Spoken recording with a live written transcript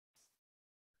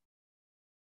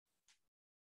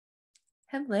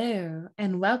Hello,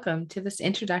 and welcome to this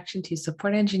introduction to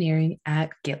support engineering at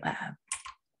GitLab.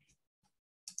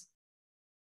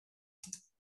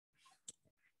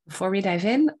 Before we dive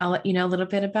in, I'll let you know a little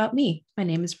bit about me. My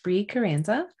name is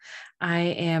bcarranza. I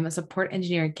am a support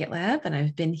engineer at GitLab, and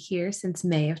I've been here since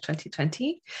May of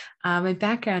 2020. My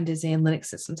background is in Linux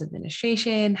systems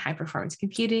administration, high performance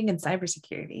computing, and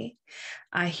cybersecurity.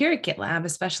 Here at GitLab, I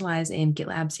specialize in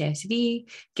GitLab CI/CD,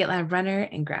 GitLab Runner,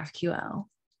 and GraphQL.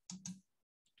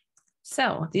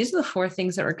 So these are the four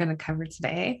things that we're going to cover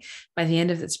today. By the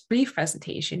end of this brief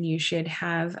presentation, you should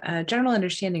have a general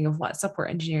understanding of what support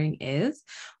engineering is,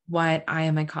 what I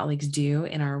and my colleagues do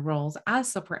in our roles as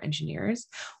support engineers,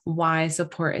 why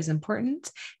support is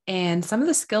important, and some of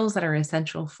the skills that are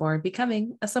essential for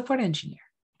becoming a support engineer.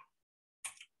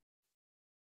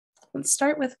 Let's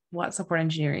start with what support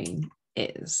engineering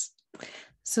is.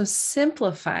 So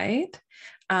simplified,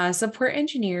 support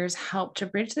engineers help to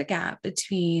bridge the gap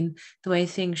between the way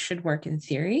things should work in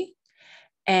theory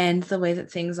and the way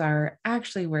that things are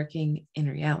actually working in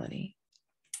reality.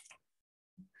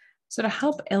 So to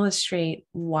help illustrate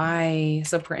why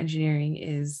support engineering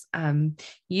is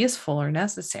useful or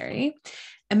necessary,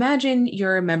 imagine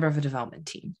you're a member of a development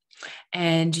team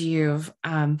and you've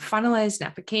finalized an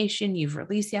application, you've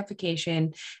released the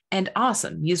application, and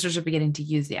awesome, users are beginning to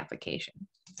use the application.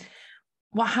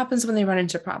 What happens when they run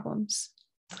into problems?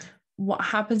 What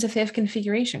happens if they have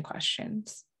configuration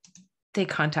questions? They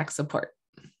contact support.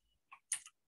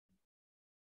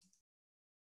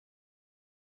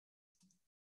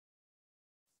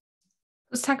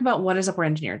 Let's talk about what a support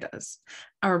engineer does.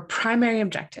 Our primary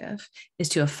objective is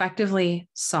to effectively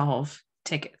solve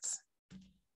tickets.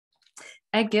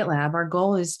 At GitLab, our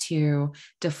goal is to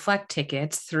deflect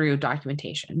tickets through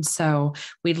documentation. So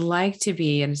we'd like to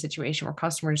be in a situation where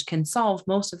customers can solve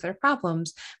most of their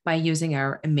problems by using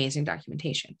our amazing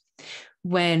documentation.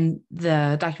 When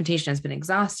the documentation has been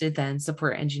exhausted, then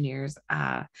support engineers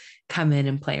come in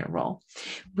and play a role.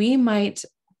 We might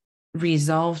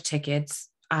resolve tickets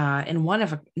in one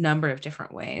of a number of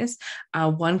different ways.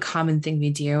 One common thing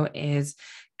we do is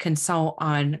consult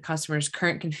on customers'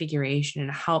 current configuration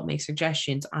and help make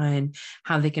suggestions on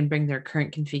how they can bring their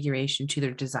current configuration to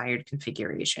their desired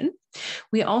configuration.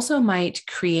 We also might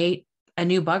create a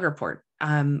new bug report.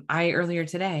 I earlier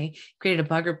today created a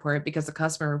bug report because the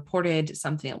customer reported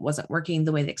something that wasn't working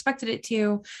the way they expected it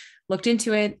to, looked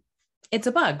into it. It's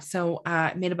a bug. So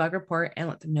I made a bug report and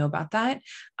let them know about that.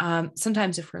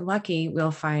 Sometimes if we're lucky,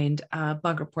 we'll find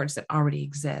bug reports that already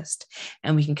exist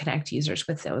and we can connect users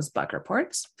with those bug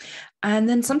reports. And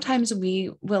then sometimes we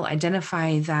will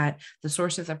identify that the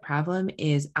source of the problem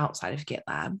is outside of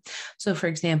GitLab. So for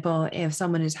example, if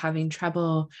someone is having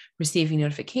trouble receiving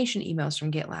notification emails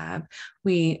from GitLab,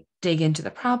 we dig into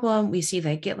the problem. We see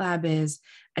that GitLab is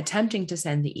attempting to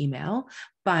send the email,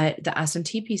 but the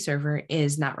SMTP server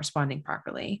is not responding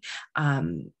properly.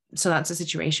 So that's a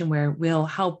situation where we'll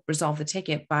help resolve the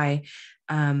ticket by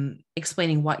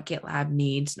explaining what GitLab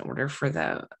needs in order for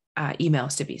the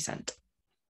emails to be sent.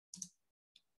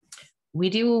 We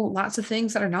do lots of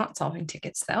things that are not solving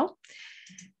tickets, though.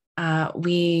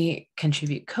 We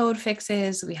contribute code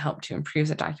fixes. We help to improve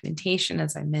the documentation,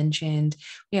 as I mentioned.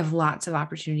 We have lots of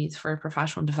opportunities for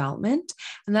professional development,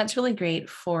 and that's really great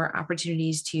for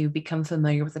opportunities to become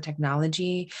familiar with the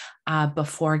technology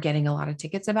before getting a lot of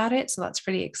tickets about it. So that's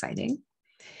pretty exciting.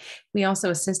 We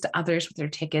also assist others with their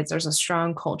tickets. There's a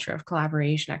strong culture of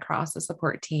collaboration across the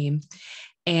support team,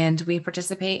 and we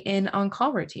participate in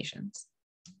on-call rotations.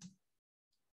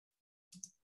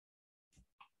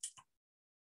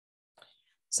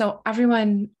 So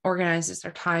everyone organizes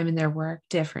their time and their work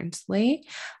differently,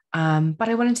 but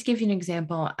I wanted to give you an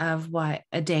example of what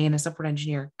a day in a support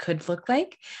engineer could look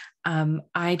like.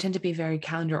 I tend to be a very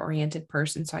calendar-oriented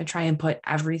person, so I try and put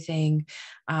everything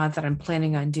that I'm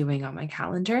planning on doing on my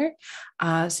calendar.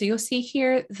 So you'll see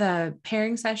here the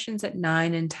pairing sessions at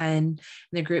 9 and 10, and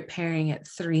the group pairing at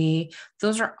 3.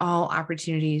 Those are all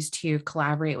opportunities to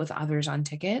collaborate with others on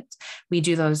tickets. We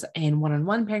do those in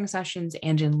one-on-one pairing sessions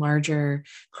and in larger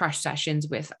crush sessions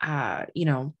with,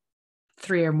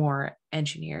 3 or more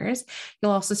engineers.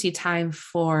 You'll also see time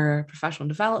for professional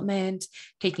development,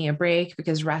 taking a break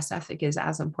because rest ethic is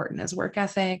as important as work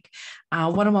ethic,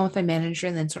 one-on-one with my manager,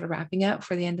 and then sort of wrapping up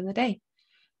for the end of the day.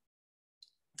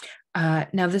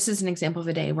 Now, this is an example of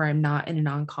a day where I'm not in an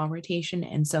on-call rotation,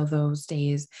 and so those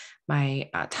days, my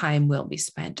time will be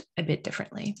spent a bit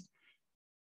differently.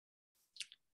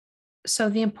 So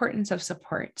the importance of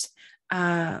support.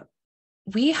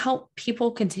 We help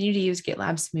people continue to use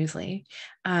GitLab smoothly.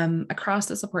 Across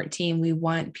the support team, we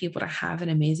want people to have an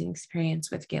amazing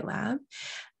experience with GitLab.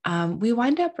 we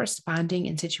wind up responding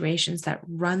in situations that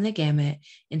run the gamut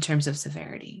in terms of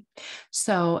severity.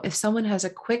 So if someone has a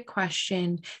quick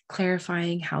question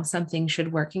clarifying how something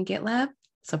should work in GitLab,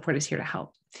 support is here to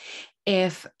help.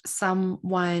 If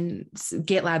someone's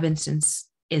GitLab instance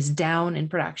is down in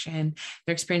production,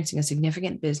 they're experiencing a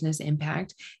significant business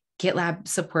impact, GitLab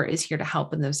support is here to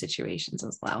help in those situations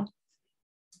as well.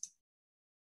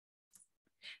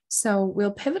 So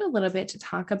we'll pivot a little bit to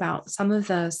talk about some of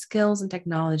the skills and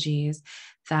technologies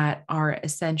that are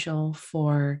essential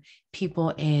for people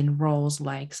in roles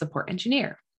like support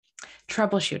engineer.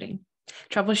 Troubleshooting.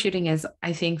 Troubleshooting is,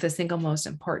 I think, the single most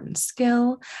important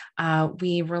skill.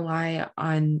 We rely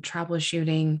on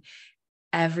troubleshooting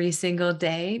every single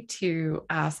day to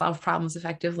solve problems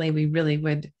effectively. We really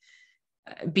would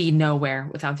be nowhere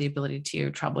without the ability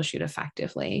to troubleshoot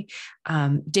effectively.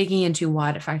 Digging into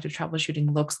what effective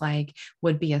troubleshooting looks like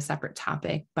would be a separate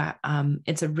topic, but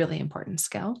it's a really important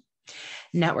skill.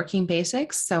 Networking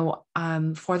basics. So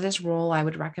for this role, I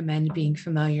would recommend being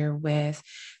familiar with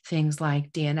things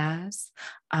like DNS,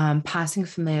 passing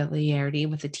familiarity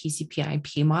with the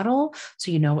TCP/IP model.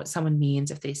 So you know what someone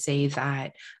means if they say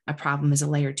that a problem is a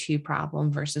layer 2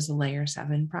 problem versus a layer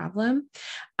 7 problem.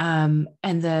 And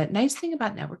the nice thing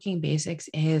about networking basics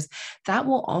is that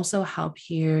will also help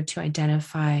you to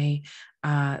identify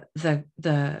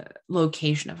the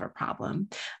location of a problem,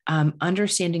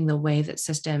 understanding the way that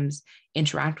systems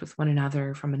interact with one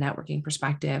another from a networking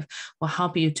perspective will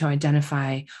help you to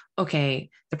identify, okay,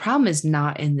 the problem is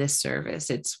not in this service,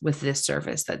 it's with this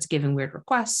service that's giving weird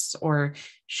requests or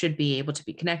should be able to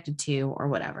be connected to or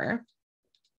whatever.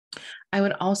 I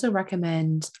would also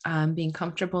recommend being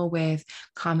comfortable with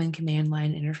common command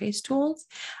line interface tools.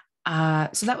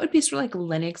 So that would be sort of like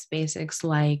Linux basics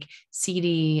like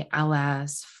cd,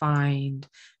 ls, find,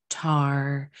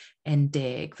 tar, and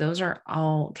dig. Those are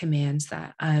all commands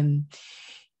that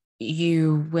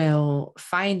you will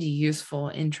find useful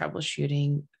in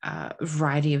troubleshooting a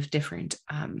variety of different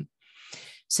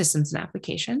systems and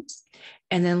applications.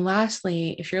 And then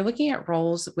lastly, if you're looking at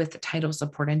roles with the title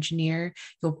support engineer,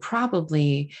 you'll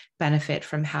probably benefit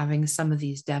from having some of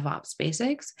these DevOps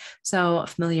basics. So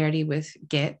familiarity with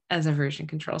Git as a version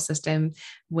control system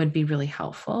would be really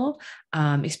helpful.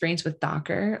 Experience with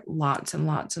Docker, lots and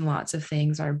lots and lots of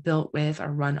things are built with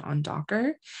or run on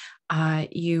Docker.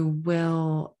 You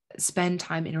will spend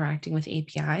time interacting with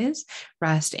APIs,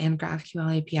 REST and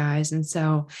GraphQL APIs. And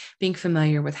so being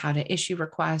familiar with how to issue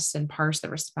requests and parse the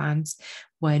response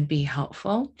would be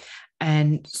helpful.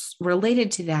 And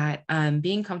related to that,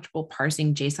 being comfortable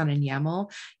parsing JSON and YAML,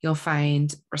 you'll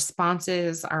find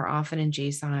responses are often in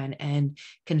JSON and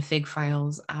config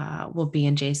files will be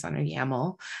in JSON or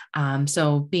YAML.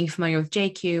 So being familiar with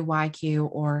JQ, YQ,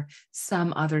 or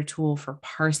some other tool for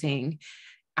parsing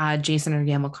JSON or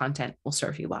YAML content will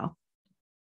serve you well.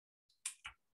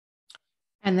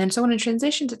 And then, so I want to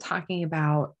transition to talking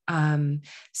about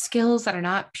skills that are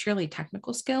not purely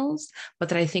technical skills, but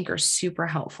that I think are super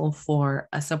helpful for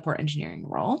a support engineering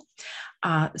role.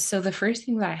 So the first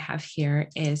thing that I have here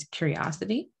is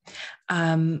curiosity.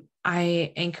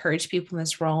 I encourage people in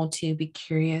this role to be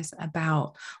curious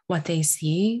about what they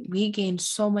see. We gain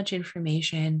so much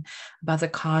information about the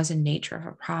cause and nature of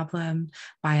a problem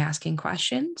by asking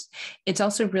questions. It's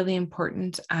also really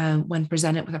important when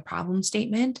presented with a problem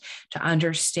statement to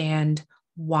understand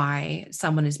why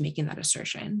someone is making that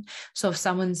assertion. So if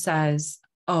someone says,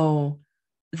 oh,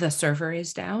 the server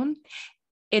is down,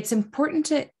 it's important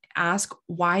to ask,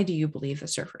 why do you believe the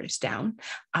server is down?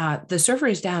 The server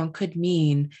is down could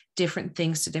mean different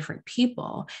things to different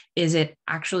people. Is it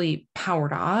actually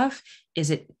powered off? Is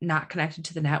it not connected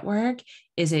to the network?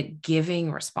 Is it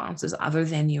giving responses other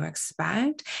than you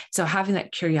expect? So having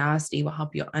that curiosity will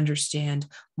help you understand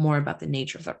more about the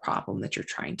nature of the problem that you're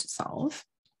trying to solve.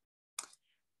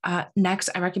 Next,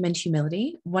 I recommend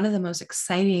humility. One of the most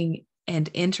exciting and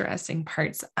interesting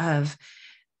parts of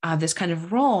this kind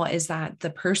of role is that the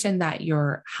person that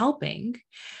you're helping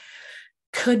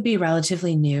could be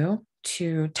relatively new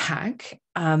to tech.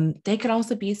 They could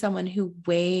also be someone who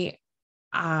way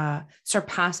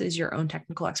surpasses your own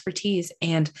technical expertise,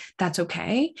 and that's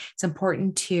okay. It's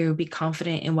important to be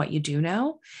confident in what you do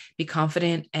know, be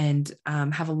confident and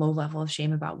have a low level of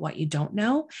shame about what you don't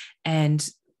know, and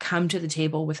come to the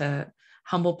table with a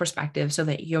humble perspective so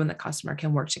that you and the customer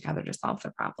can work together to solve the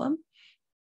problem.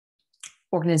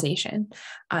 Organization.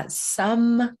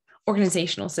 Some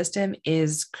organizational system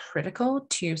is critical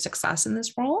to success in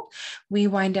this role. We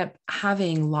wind up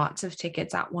having lots of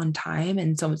tickets at one time.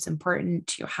 And so it's important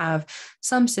to have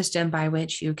some system by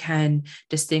which you can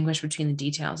distinguish between the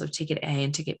details of ticket A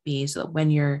and ticket B, so that when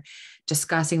you're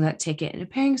discussing that ticket in a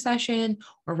pairing session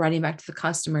or writing back to the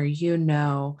customer, you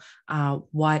know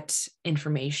what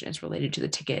information is related to the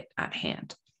ticket at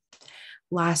hand.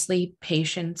 Lastly,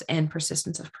 patience and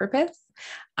persistence of purpose.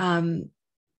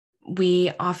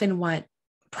 We often want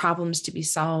problems to be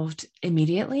solved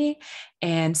immediately.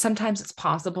 And sometimes it's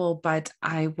possible, but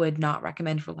I would not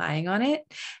recommend relying on it.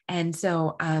 And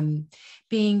so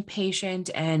being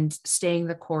patient and staying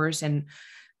the course and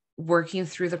working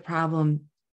through the problem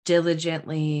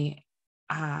diligently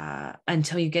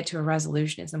until you get to a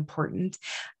resolution is important.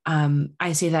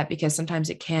 I say that because sometimes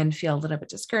it can feel a little bit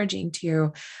discouraging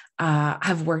to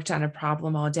have worked on a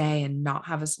problem all day and not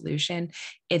have a solution.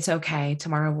 It's okay.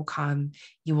 Tomorrow will come.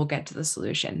 You will get to the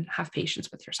solution. Have patience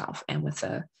with yourself and with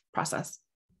the process.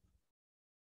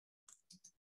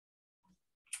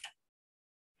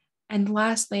 And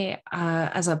lastly,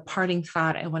 as a parting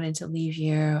thought, I wanted to leave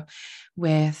you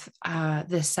with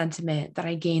this sentiment that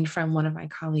I gained from one of my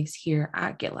colleagues here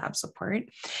at GitLab Support.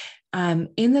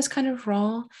 In this kind of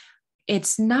role,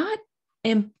 it's not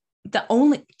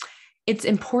it's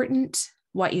important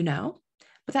what you know,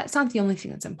 but that's not the only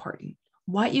thing that's important.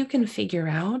 What you can figure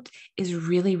out is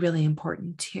really, really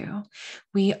important too.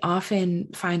 We often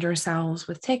find ourselves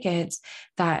with tickets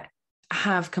that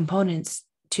have components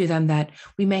to them that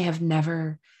we may have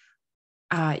never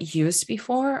used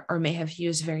before or may have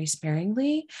used very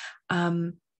sparingly.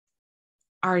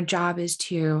 Our job is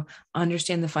to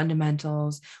understand the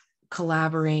fundamentals,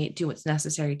 collaborate, do what's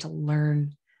necessary to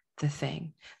learn the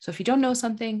thing. So if you don't know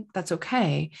something, that's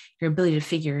okay. Your ability to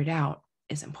figure it out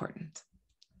is important.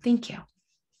 Thank you.